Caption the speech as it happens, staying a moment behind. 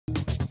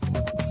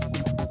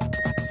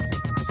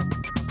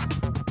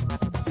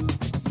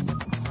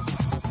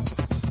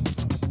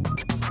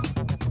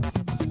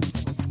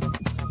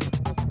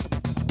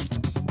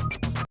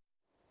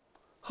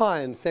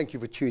Hi, and thank you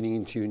for tuning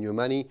into You and Your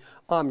Money.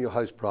 I'm your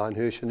host, Bryan,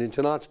 and in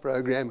tonight's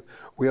program,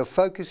 we are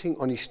focusing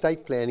on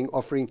estate planning,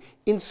 offering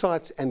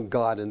insights and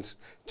guidance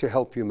to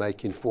help you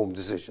make informed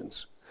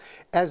decisions.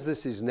 As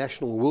this is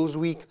National Wills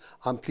Week,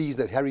 I'm pleased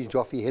that Harry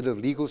Joffe, Head of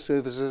Legal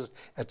Services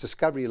at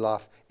Discovery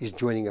Life, is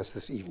joining us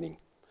this evening.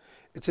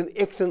 It's an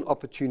excellent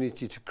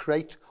opportunity to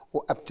create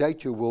or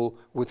update your will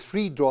with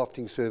free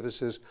drafting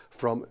services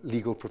from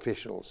legal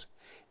professionals.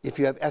 If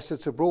you have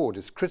assets abroad,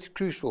 it's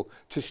crucial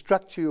to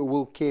structure your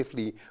will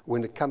carefully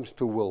when it comes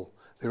to will.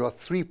 There are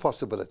three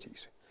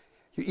possibilities.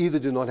 You either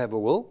do not have a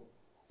will,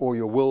 or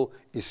your will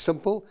is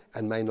simple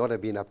and may not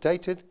have been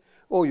updated,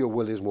 or your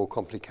will is more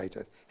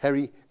complicated.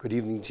 Harry, good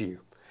evening to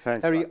you.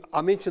 Thanks, Harry, Mike.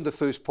 I mentioned the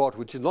first part,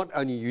 which is not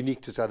only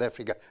unique to South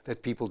Africa,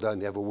 that people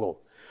don't have a will.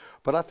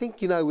 But I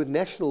think, you know, with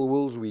National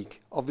Wills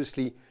Week,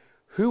 obviously,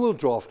 who will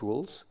draft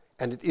wills?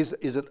 And is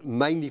it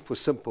mainly for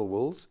simple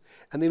wills?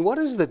 And then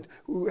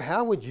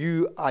how would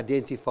you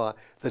identify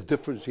the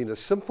difference between a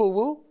simple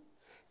will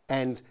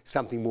and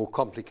something more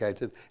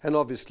complicated? And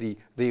obviously,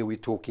 there we're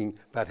talking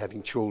about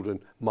having children,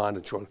 minor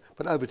children.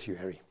 But over to you,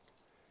 Harry.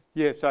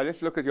 Yeah, so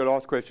let's look at your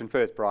last question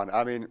first, Brian.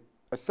 I mean,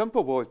 a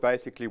simple will is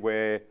basically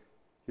where,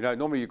 you know,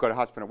 normally you've got a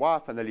husband and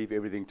wife and they leave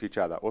everything to each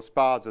other, or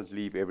spouses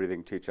leave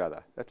everything to each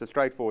other. That's a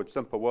straightforward,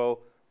 simple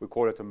will. We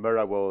call it a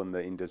mirror will in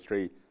the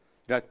industry.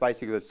 You know, it's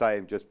basically the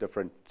same, just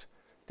different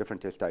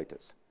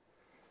testators.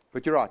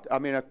 But you're right. I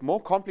mean, a more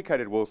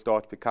complicated will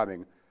starts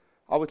becoming,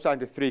 I would say,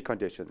 under three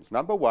conditions.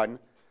 Number one,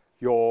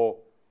 your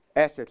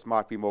assets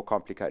might be more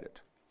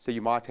complicated. So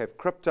you might have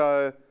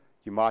crypto,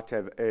 you might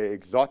have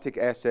exotic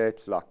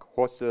assets like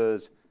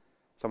horses.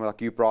 Someone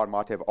like you, Brian,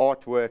 might have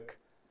artwork,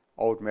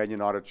 old Man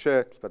United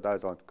shirts, but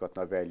those aren't got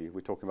no value.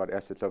 We're talking about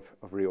assets of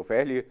real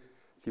value.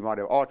 So you might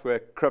have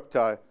artwork,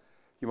 crypto,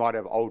 you might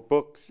have old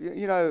books,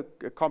 you know,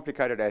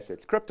 complicated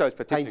assets. Crypto is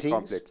particularly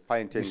complex.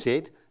 Paintings. You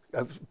said.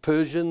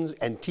 Persians,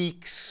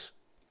 antiques.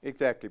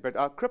 Exactly, but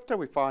our crypto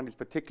we find is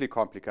particularly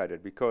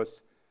complicated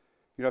because,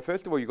 you know,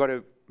 first of all, you've got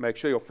to make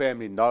sure your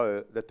family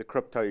know that the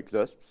crypto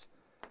exists.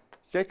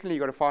 Secondly,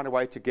 you've got to find a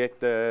way to get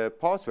the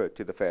password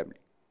to the family.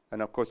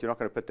 And of course, you're not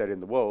going to put that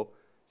in the will.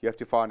 You have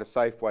to find a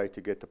safe way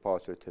to get the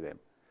password to them.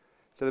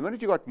 So the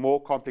minute you've got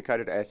more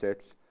complicated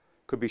assets,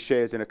 could be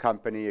shares in a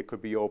company, it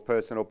could be your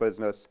personal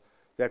business,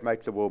 that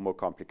makes the will more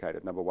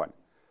complicated, number one.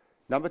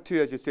 Number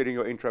two, as you said in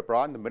your intro,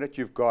 Brian, the minute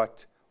you've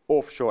got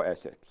offshore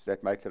assets,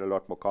 that makes it a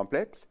lot more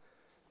complex,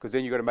 because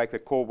then you've got to make the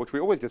call, which we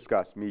always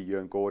discuss, me, you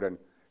and Gordon,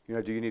 you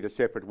know, do you need a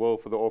separate will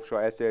for the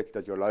offshore assets?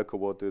 Does your local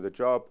will do the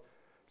job?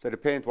 So it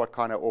depends what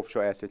kind of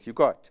offshore assets you've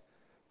got.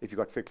 If you've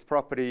got fixed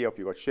property, or if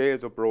you've got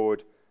shares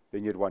abroad,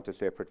 then you'd want a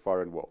separate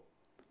foreign will.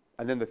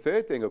 And then the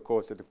third thing, of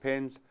course, it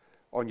depends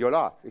on your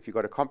life. If you've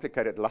got a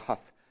complicated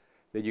life,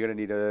 then you're going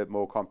to need a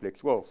more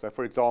complex will. So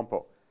for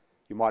example,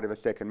 you might have a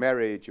second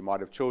marriage, you might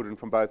have children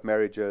from both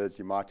marriages,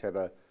 you might have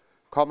a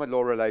common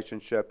law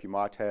relationship, you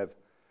might have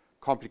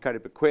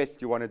complicated bequests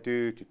you want to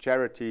do to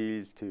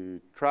charities, to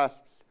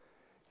trusts,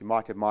 you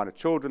might have minor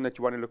children that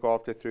you want to look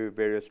after through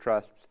various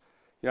trusts,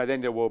 you know,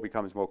 then the will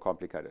becomes more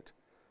complicated.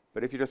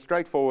 But if you're just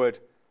straightforward,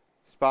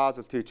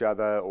 spouses to each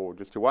other or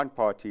just to one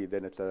party,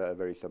 then it's a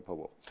very simple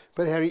will.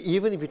 But Harry,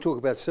 even if you talk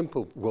about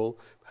simple will,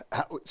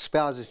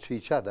 spouses to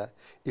each other,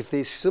 if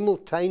there's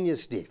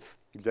simultaneous death,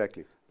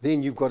 exactly,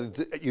 then you've got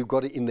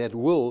to in that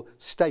will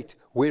state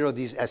where are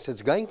these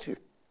assets going to.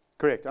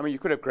 Correct. I mean, you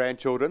could have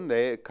grandchildren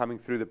there coming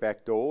through the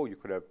back door. You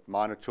could have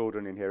minor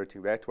children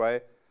inheriting that way.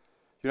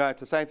 You know, it's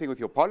the same thing with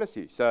your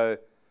policy. So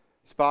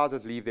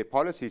spouses leave their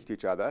policies to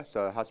each other.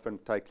 So a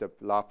husband takes a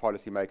life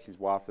policy, makes his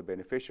wife the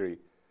beneficiary.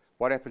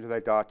 What happens if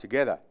they die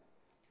together?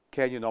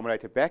 Can you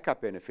nominate a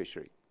backup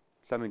beneficiary?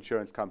 Some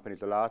insurance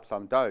companies allow it,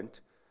 some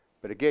don't.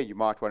 But again, you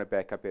might want a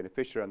backup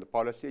beneficiary on the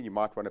policy, and you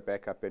might want a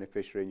backup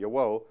beneficiary in your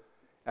will,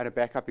 and a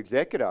backup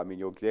executor. I mean,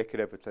 your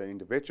executor, if it's an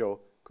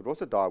individual, could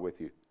also die with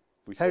you.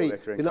 Harry,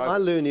 you know, I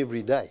learn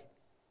every day.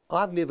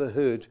 I've never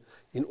heard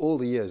in all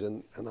the years,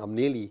 and I'm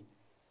nearly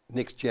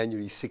next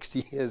January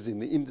 60 years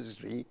in the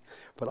industry,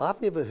 but I've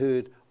never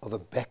heard of a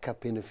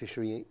backup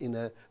beneficiary in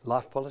a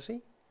life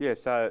policy. Yeah,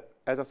 so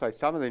as I say,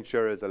 some of the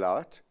insurers allow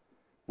it,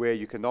 where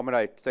you can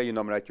nominate, say you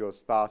nominate your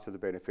spouse as a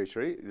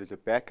beneficiary. There's a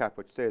backup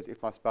which says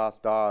if my spouse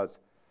dies,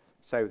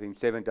 say within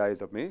 7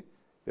 days of me,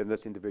 then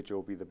this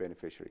individual will be the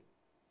beneficiary.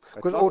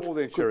 Because all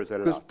the insurers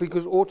allow.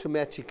 Because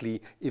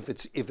automatically, if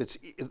the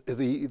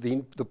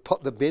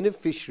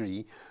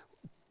beneficiary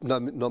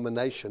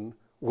nomination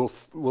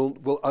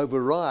will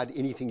override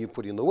anything you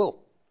put in the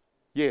will.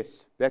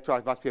 Yes, that's right.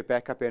 It must be a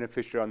backup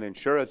beneficiary on the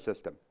insurance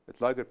system.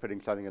 It's no good putting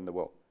something in the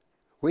will.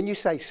 When you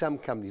say some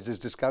companies, does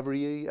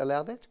Discovery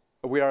allow that?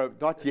 We are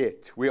not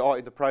yet. We are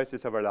in the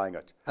process of allowing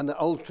it. And the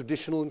old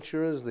traditional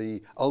insurers,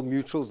 the old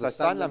mutuals, the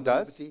Sanlam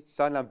does.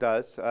 Sanlam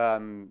does.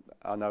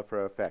 I know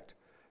for a fact.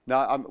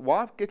 Now,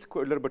 why it gets a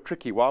little bit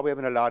tricky, why we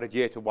haven't allowed it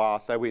yet, or why I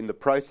say we're in the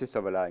process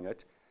of allowing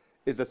it,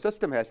 is the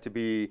system has to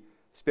be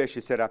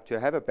specially set up to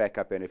have a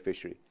backup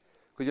beneficiary.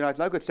 Because, you know, it's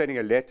no good sending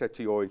a letter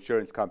to your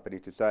insurance company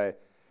to say,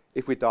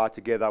 if we die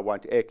together, I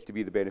want X to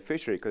be the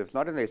beneficiary, because if it's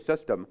not in their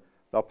system,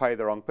 they'll pay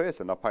the wrong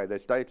person, they'll pay their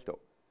estate still.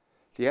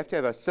 So you have to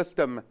have a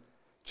system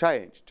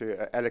change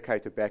to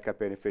allocate a backup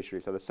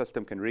beneficiary so the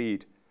system can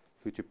read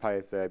who to pay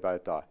if they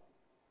both die.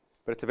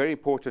 But it's a very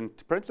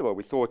important principle.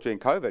 We saw it during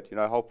COVID. You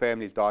know, whole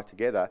families die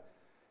together.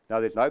 Now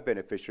there's no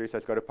beneficiary, so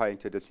it's got to pay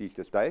into deceased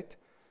estate,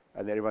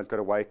 and then everyone's got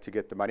to wait to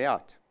get the money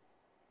out.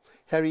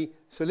 Harry,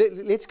 so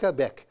let's go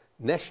back.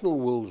 National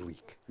Wills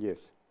Week. Yes.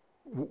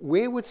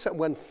 Where would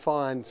someone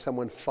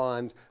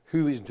find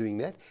who is doing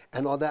that?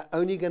 And are they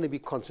only going to be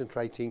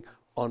concentrating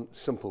on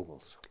simple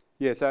wills?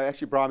 Yeah, so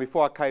actually, Bryan,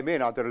 before I came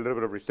in, I did a little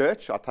bit of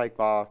research. I take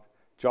my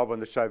job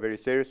on the show very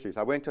seriously. So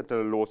I went onto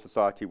the Law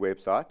Society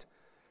website.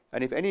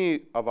 And if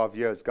any of our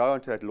viewers go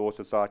onto that Law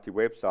Society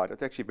website,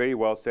 it's actually very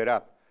well set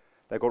up.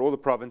 They've got all the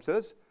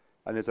provinces,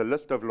 and there's a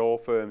list of law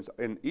firms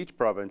in each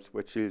province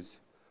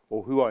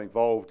who are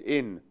involved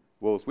in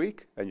Wills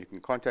Week, and you can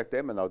contact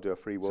them and they'll do a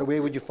free will. So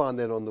where would you find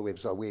that on the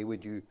website? Where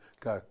would you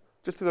go?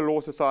 Just to the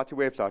Law Society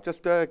website.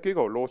 Just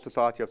Google Law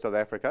Society of South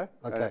Africa.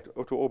 Okay.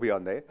 It will all be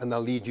on there. And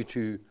they'll lead you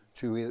to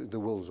where the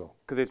wills are.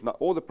 Because there's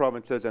all the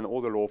provinces and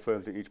all the law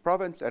firms in each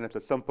province, and it's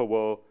a simple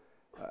will.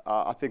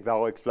 I think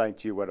they'll explain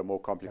to you what a more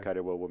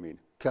complicated will mean.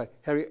 Okay,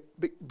 Harry,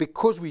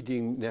 because we're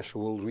doing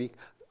National Wills Week,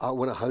 I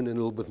want to hone in a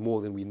little bit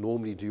more than we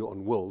normally do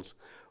on wills.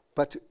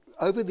 But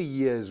over the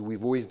years,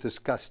 we've always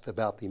discussed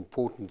about the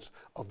importance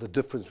of the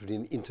difference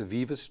between inter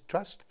vivos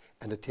trust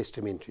and a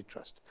testamentary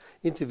trust.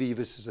 Inter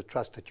vivos is a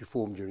trust that you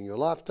form during your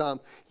lifetime.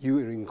 You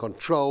are in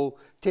control.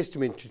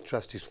 Testamentary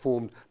trust is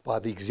formed by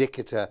the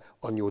executor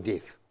on your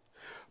death.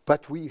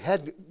 But we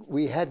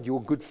had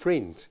your good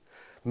friend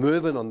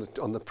Mervyn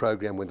on the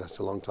program with us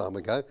a long time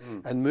ago,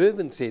 and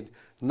Mervyn said,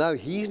 no,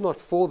 he's not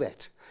for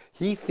that.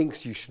 He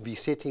thinks you should be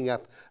setting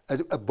up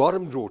a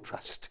bottom drawer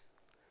trust.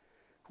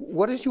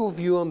 What is your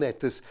view on that,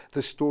 this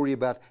story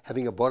about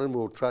having a bottom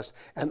drawer trust?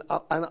 And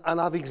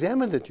I've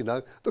examined it, you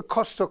know, the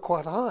costs are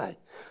quite high.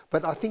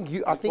 But I think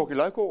talking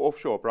local or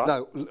offshore, Bryan?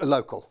 No,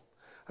 local.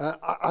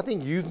 I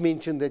think you've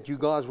mentioned that you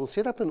guys will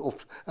set up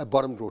a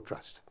bottom drawer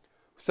trust.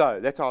 So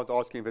that's why I was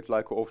asking if it's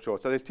local or offshore.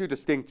 So there's two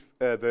distinct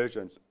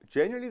versions.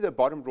 Generally, the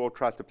bottom drawer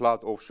trust applies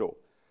offshore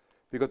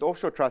because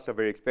offshore trusts are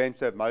very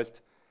expensive.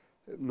 Most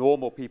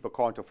normal people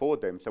can't afford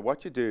them. So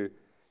what you do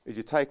is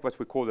you take what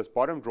we call this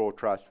bottom drawer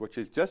trust, which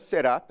is just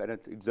set up and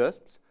it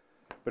exists,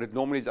 but it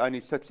normally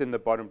only sits in the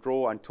bottom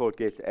drawer until it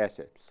gets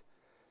assets.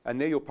 And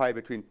there you'll pay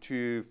between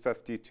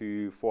 $250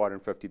 to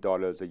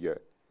 $450 a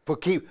year.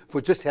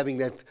 For just having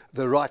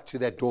the right to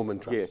that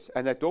dormant trust. Yes,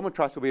 and that dormant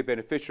trust will be a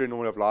beneficiary in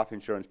all of life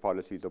insurance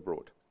policies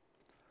abroad.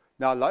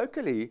 Now,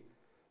 locally,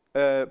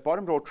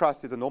 bottom drawer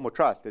trust is a normal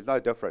trust. There's no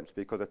difference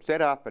because it's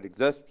set up, it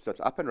exists,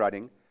 it's up and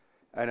running,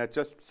 and it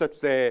just sits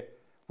there.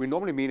 We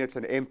normally mean it's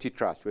an empty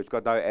trust where it's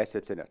got no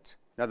assets in it.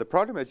 Now, the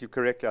problem, as you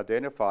correctly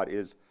identified,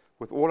 is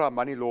with all our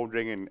money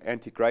laundering and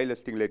anti-grey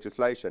listing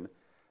legislation,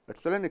 it's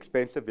still an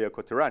expensive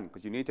vehicle to run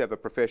because you need to have a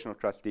professional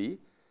trustee.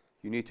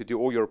 You need to do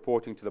all your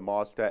reporting to the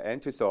master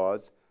and to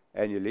SARS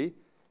annually.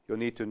 You'll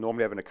need to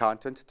normally have an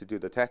accountant to do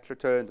the tax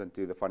returns and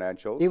do the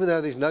financials. Even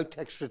though there's no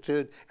tax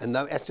return and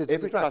no assets in the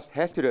trust? Every trust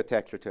has to do a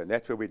tax return.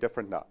 That's where we're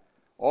different now.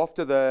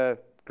 After the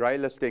grey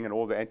listing and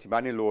all the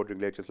anti-money laundering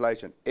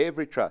legislation,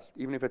 every trust,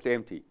 even if it's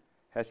empty,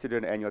 has to do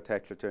an annual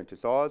tax return to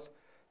SARS,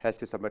 has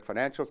to submit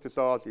financials to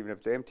SARS, even if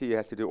it's empty, it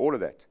has to do all of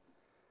that.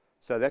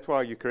 So that's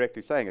why you're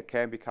correctly saying it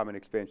can become an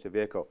expensive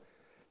vehicle.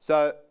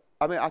 So,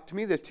 I mean, to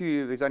me,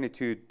 there's only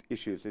two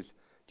issues.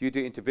 Do you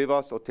do inter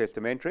vivos or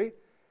testamentary?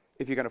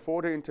 If you can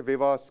afford an inter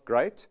vivos,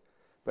 great.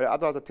 But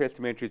otherwise, a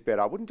testamentary is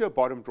better. I wouldn't do a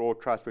bottom drawer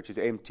trust which is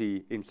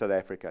empty in South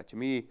Africa. To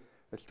me,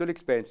 it's still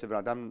expensive,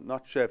 and I'm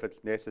not sure if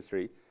it's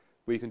necessary.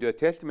 Where you can do a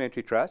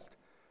testamentary trust.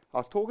 I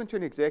was talking to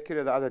an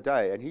executive the other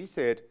day, and he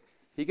said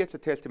he gets a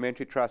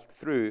testamentary trust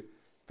through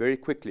very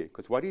quickly.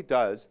 Because what he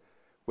does,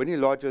 when he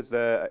lodges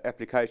the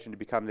application to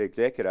become the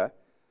executor,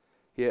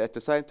 he at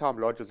the same time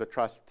lodges a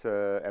trust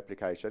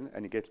application,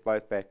 and he gets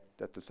both back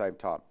at the same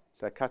time.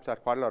 So it cuts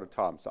out quite a lot of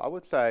time. So I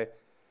would say,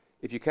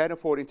 if you can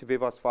afford inter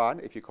vivos, fine.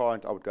 If you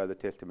can't, I would go the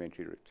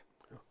testamentary route.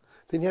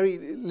 Then, Harry,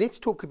 let's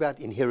talk about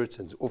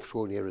inheritance,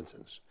 offshore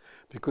inheritance,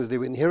 because there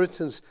were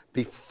inheritance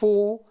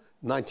before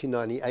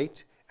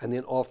 1998 and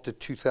then after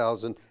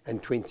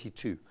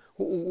 2022.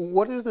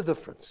 What is the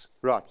difference?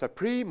 Right. So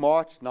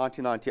pre-March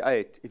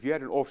 1998, if you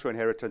had an offshore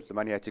inheritance, the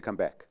money had to come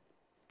back.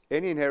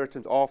 Any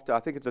inheritance after,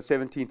 I think it's the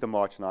 17th of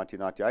March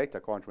 1998,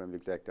 I can't remember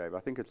the exact date, but I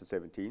think it's the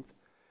 17th.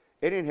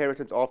 Any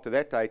inheritance after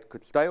that date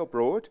could stay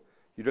abroad,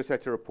 you just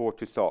had to report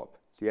to SARB.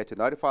 So you had to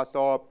notify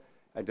SARB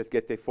and just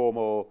get their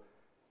formal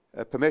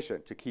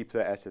permission to keep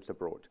the assets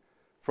abroad.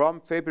 From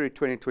February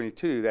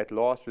 2022, that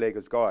last leg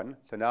is gone,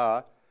 so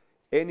now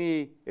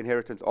any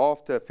inheritance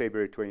after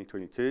February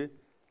 2022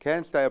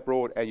 can stay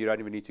abroad and you don't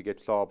even need to get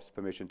SARB's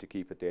permission to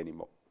keep it there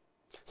anymore.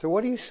 So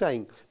what are you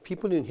saying?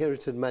 People who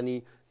inherited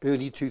money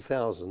early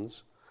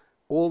 2000s,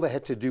 all they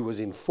had to do was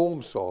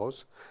inform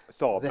SARS.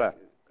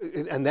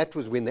 And that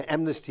was when the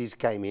amnesties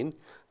came in.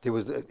 There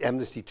was the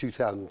amnesty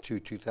 2002,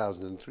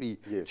 2003,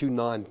 yes.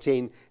 2009,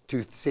 10,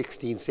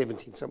 2016,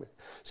 17, something.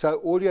 So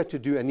all you had to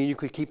do, and then you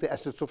could keep the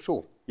assets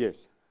offshore. Yes.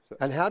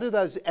 And how do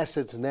those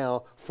assets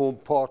now form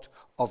part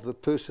of the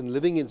person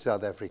living in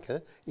South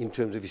Africa in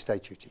terms of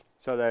estate duty?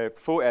 So they're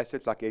full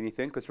assets like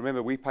anything, because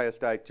remember, we pay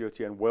estate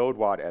duty on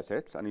worldwide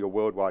assets, on your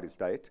worldwide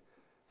estate.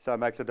 So it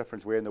makes a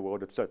difference where in the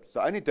world it sits.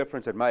 The only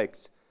difference it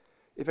makes,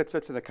 if it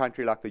sits in a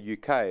country like the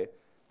UK,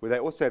 where they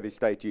also have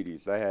estate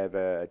duties, they have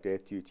a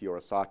death duty or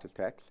a citrus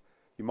tax,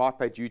 you might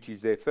pay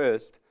duties there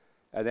first,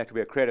 and that will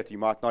be a credit. You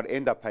might not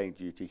end up paying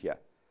duty here.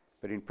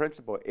 But in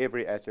principle,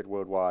 every asset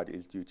worldwide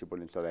is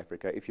dutiable in South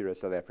Africa if you're a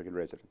South African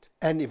resident.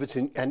 And if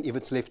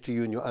it's left to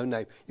you in your own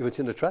name, if it's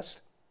in a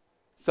trust?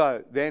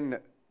 So then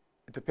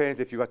it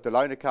depends if you've got the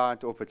loan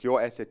account or if it's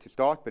your asset to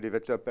start. But if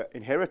it's an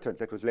inheritance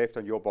that was left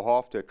on your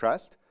behalf to a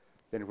trust,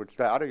 then it would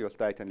stay out of your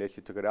estate unless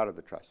you took it out of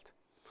the trust.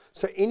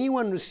 So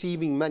anyone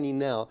receiving money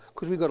now,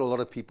 because we've got a lot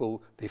of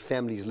people, their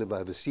families live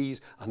overseas.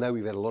 I know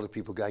we've had a lot of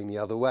people going the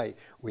other way,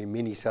 where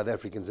many South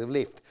Africans have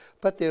left.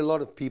 But there are a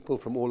lot of people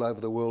from all over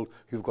the world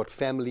who've got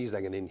families,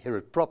 they're going to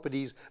inherit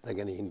properties, they're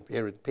going to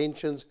inherit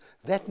pensions.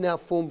 That now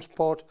forms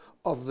part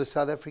of the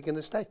South African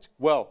estate.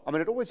 Well, I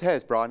mean, it always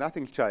has, Brian.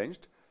 Nothing's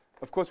changed.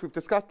 Of course, we've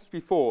discussed this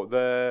before.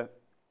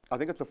 I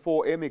think it's a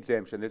 4M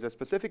exemption. There's a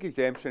specific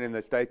exemption in the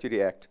Estate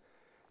Duty Act.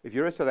 If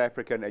you're a South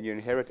African and you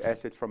inherit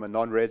assets from a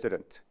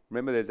non-resident,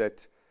 remember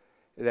there's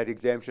that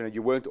exemption, and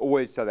you weren't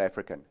always South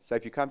African. So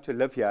if you come to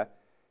live here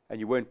and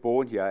you weren't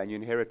born here and you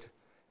inherit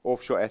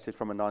offshore assets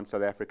from a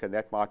non-South African,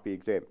 that might be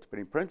exempt. But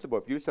in principle,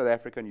 if you're South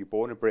African, you're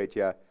born and bred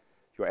here,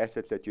 your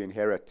assets that you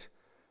inherit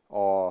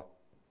are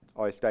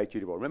estate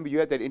dutiable. Remember, you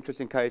had that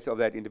interesting case of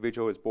that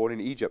individual who was born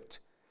in Egypt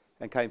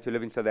and came to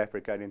live in South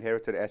Africa and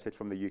inherited assets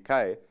from the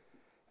UK,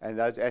 and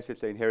those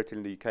assets they inherited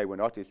in the UK were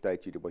not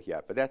estate dutiable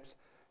here. But that's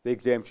the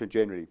exemption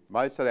generally.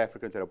 Most South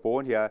Africans that are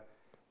born here,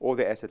 all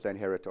the assets they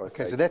inherit are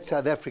okay, so that's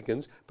South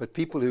Africans, but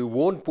people who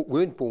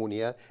weren't born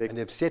here and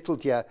have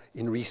settled here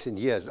in recent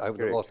years, over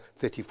the last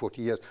 30,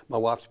 40 years. My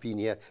wife's been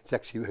here. It's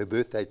actually her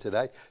birthday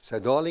today. So,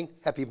 darling,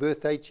 happy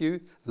birthday to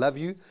you. Love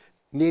you.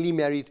 Nearly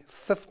married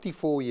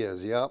 54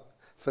 years, yeah?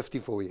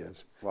 54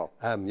 years. Wow.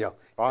 Yeah.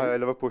 Buy a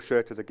Liverpool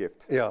shirt as a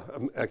gift. Yeah,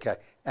 okay.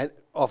 And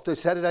after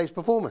Saturday's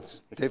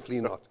performance, definitely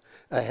not.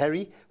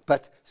 Harry,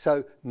 but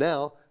so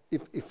now,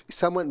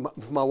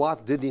 if my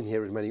wife did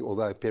inherit money,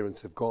 although her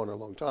parents have gone a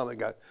long time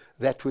ago,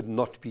 that would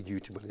not be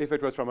dutiable. If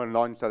it was from a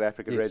non-South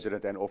African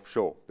resident and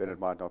offshore, then it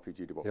might not be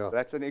dutiable. Yeah. So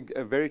that's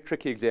a very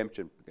tricky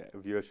exemption.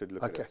 Viewers should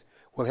look at it. Okay.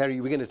 Well,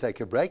 Harry, we're going to take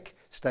a break.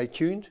 Stay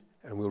tuned,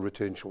 and we'll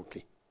return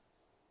shortly.